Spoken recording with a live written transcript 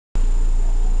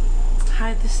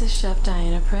Hi, this is Chef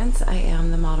Dianna Prince. I am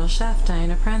the model chef,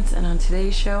 Dianna Prince, and on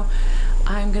today's show,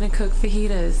 I'm gonna cook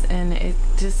fajitas, and it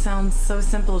just sounds so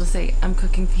simple to say I'm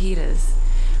cooking fajitas,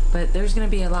 but there's gonna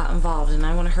be a lot involved, and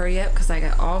I wanna hurry up because I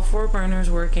got all 4 burners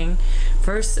working.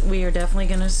 First, we are definitely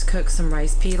gonna cook some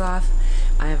rice pilaf.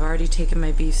 I have already taken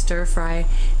my beef stir fry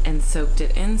and soaked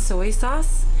it in soy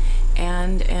sauce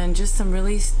and just some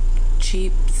really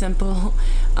cheap, simple,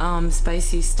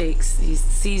 spicy steak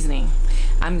seasoning.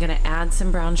 I'm gonna add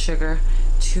some brown sugar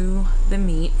to the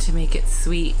meat to make it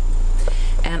sweet.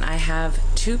 And I have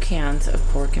 2 cans of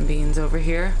pork and beans over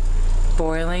here,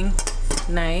 boiling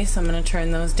nice. I'm gonna turn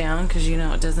those down because you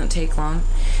know it doesn't take long.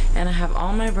 And I have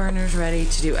all my burners ready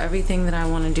to do everything that I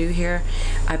want to do here.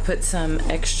 I put some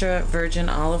extra virgin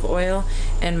olive oil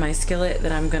in my skillet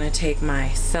that I'm gonna take my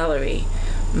celery,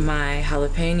 my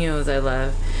jalapenos I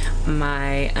love,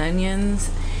 my onions,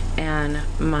 and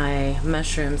my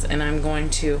mushrooms, and I'm going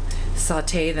to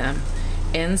saute them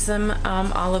in some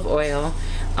olive oil,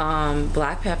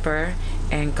 black pepper,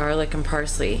 and garlic and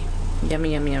parsley.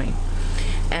 Yummy, yummy, yummy.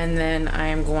 And then I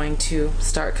am going to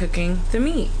start cooking the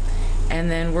meat.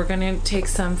 And then we're gonna take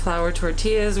some flour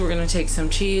tortillas, we're gonna take some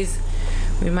cheese,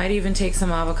 we might even take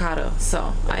some avocado.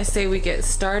 So I say we get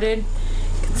started.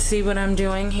 You can see what I'm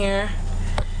doing here.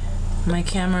 My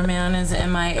cameraman is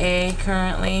MIA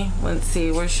currently. Let's see,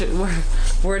 where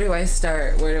do I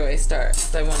start? Where do I start?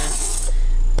 So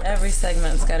every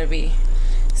segment's gotta be.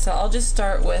 So I'll just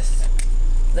start with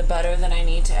the butter that I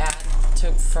need to add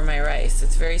for my rice.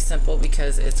 It's very simple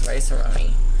because it's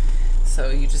rice-a-roni. So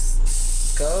you just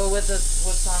go with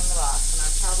what's on the box. And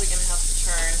I'm probably gonna have to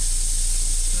turn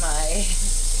my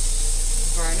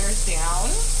burners down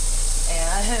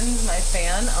and my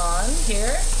fan on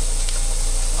here.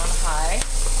 On high.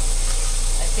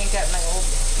 I think at my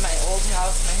old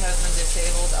house, my husband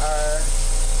disabled our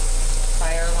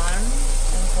fire alarm.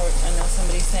 I know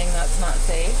somebody's saying that's not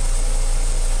safe,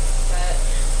 but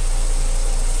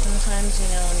sometimes, you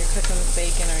know, when you're cooking with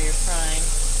bacon or you're frying.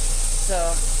 So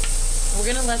we're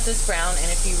gonna let this brown,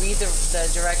 and if you read the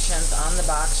directions on the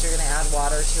box, you're gonna add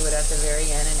water to it at the very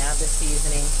end and add the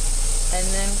seasoning, and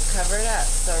then cover it up.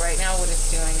 So right now, what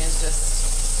it's doing is just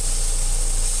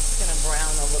gonna brown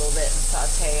a little bit and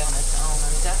saute on its own.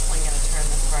 I'm definitely gonna turn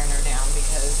this burner down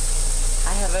because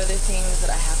I have other things that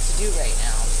I have to do right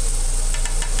now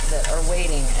that are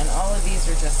waiting, and all of these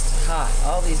are just hot.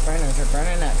 All these burners are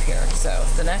burning up here. So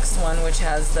the next one, which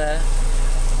has the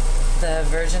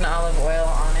virgin olive oil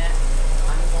on it,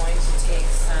 I'm going to take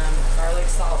some garlic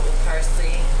salt with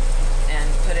parsley and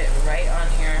put it right on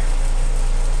here.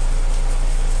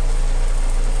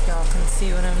 Y'all can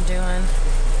see what I'm doing.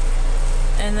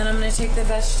 And then I'm going to take the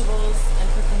vegetables and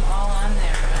put them all on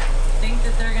there. I think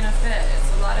that they're going to fit.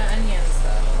 It's a lot of onions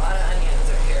though. A lot of onions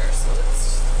are here. So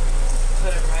let's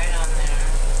put them right on there.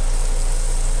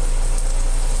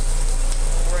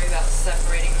 Don't worry about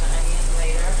separating the onion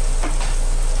later.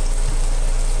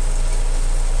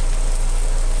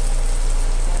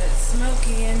 Got it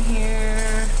smoky in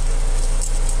here.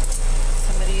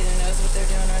 Somebody either knows what they're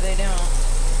doing or they don't.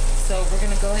 So we're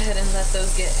going to go ahead and let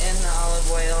those get in the olive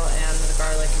oil and the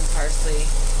garlic and parsley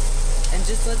and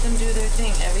just let them do their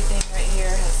thing. Everything right here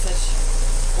has such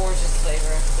gorgeous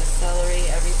flavor. The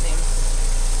celery, everything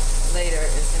later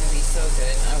is going to be so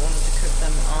good. I wanted to cook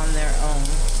them on their own.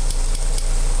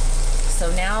 So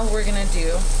now we're going to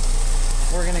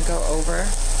go over,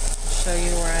 show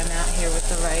you where I'm at here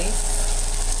with the rice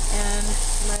and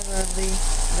my lovely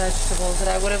vegetables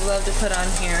that I would have loved to put on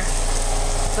here.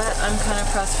 But I'm kind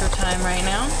of pressed for time right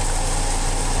now.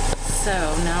 So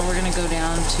now we're going to go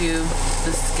down to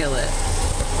the skillet.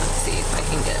 Let's see if I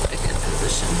can get a good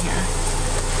position here.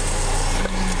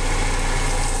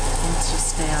 Let's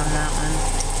just stay on that one.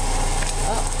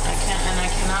 Oh, I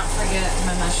cannot forget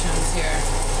my mushrooms here.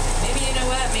 Maybe, you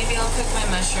know what? Maybe I'll cook my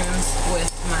mushrooms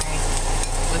with my meat.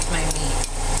 I'm going to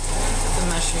put the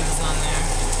mushrooms on there.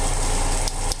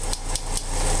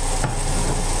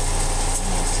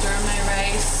 Stir my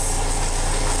rice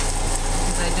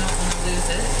because I don't want to lose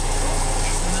it.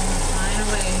 So I'm going to fine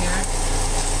away here.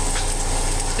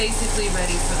 It's basically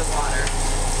ready for the water.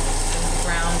 And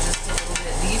brown just a little bit.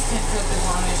 These can cook as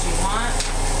long as you want.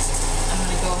 I'm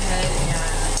going to go ahead and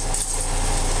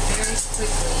very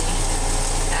quickly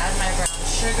add my brown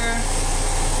sugar.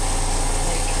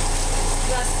 Like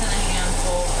less than a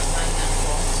handful of my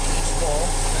handful to each bowl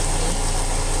of meat.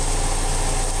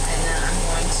 And then I'm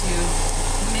going to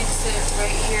mix it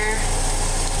right here.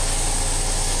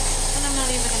 And I'm not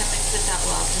even going to mix it that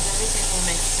well because everything will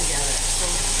mix together. So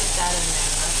we're going to put that in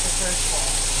there. That's the first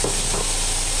bowl.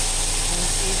 You can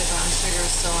see the brown sugar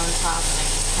is still on top, and I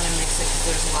just kind of mix it because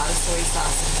there's a lot of soy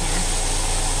sauce in here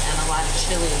and a lot of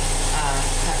chili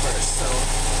peppers, so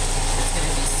it's going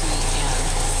to be sweet and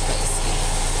spicy.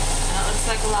 And it looks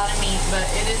like a lot of meat, but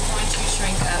it is going to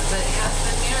shrink up, but it has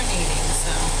been marinating,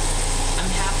 so I'm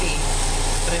happy.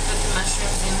 But I put the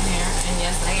mushrooms in here, and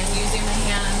yes, I am using my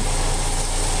hand.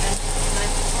 And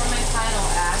for my final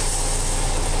act,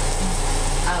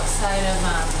 outside of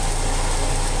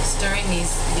stirring these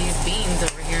beans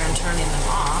over here and turning them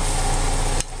off,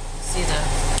 see the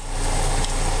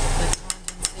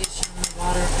condensation in the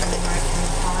water coming right from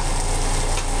the pot,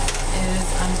 is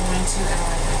I'm going to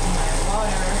add my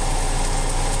water.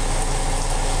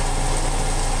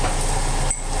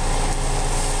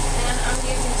 And I'm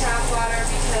using tap water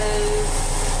because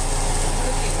I'm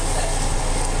cooking with it.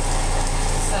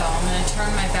 So I'm going to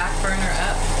turn my back burner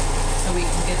up so we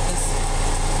can get this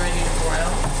ready to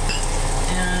boil.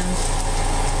 And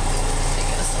I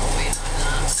guess I'll wait on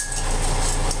that.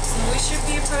 So we should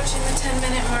be approaching the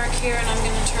 10-minute mark here, and I'm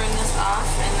going to turn this off.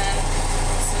 And then,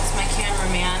 since my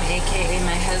cameraman, aka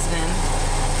my husband,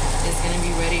 is going to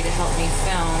be ready to help me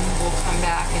film, we'll come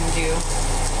back and do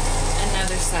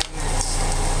another segment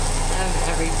of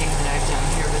everything that I've done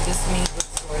here. But this meat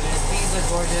looks gorgeous. These look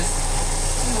gorgeous.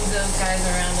 Move those guys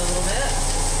around a little bit.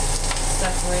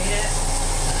 Separate it.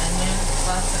 The onion,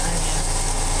 lots of onion.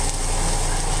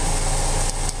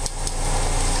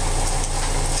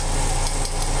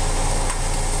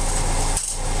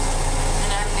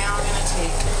 And I'm now going to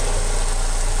take,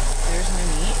 there's my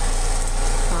meat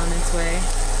on its way.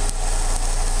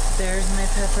 There's my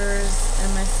peppers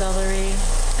and my celery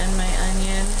and my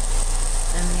onion.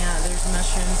 And yeah, there's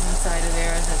mushrooms inside of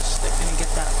there that's going to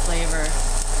get that flavor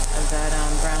of that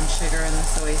brown sugar and the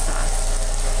soy sauce.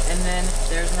 And then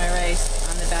there's my rice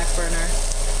on the back burner,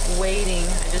 waiting.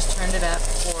 I just turned it up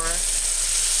for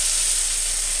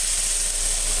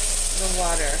the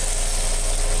water. I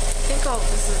think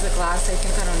this is a glass. I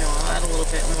don't know. I'll add a little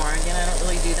bit more. Again, I don't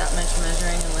really do that much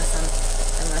measuring unless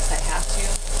I have to.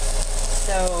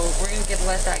 So we're going to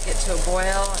let that get to a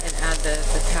boil and add the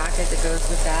packet that goes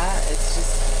with that. It's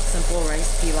just simple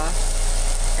rice pilaf.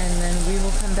 And then we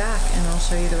will come back and I'll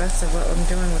show you the rest of what I'm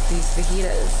doing with these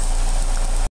fajitas.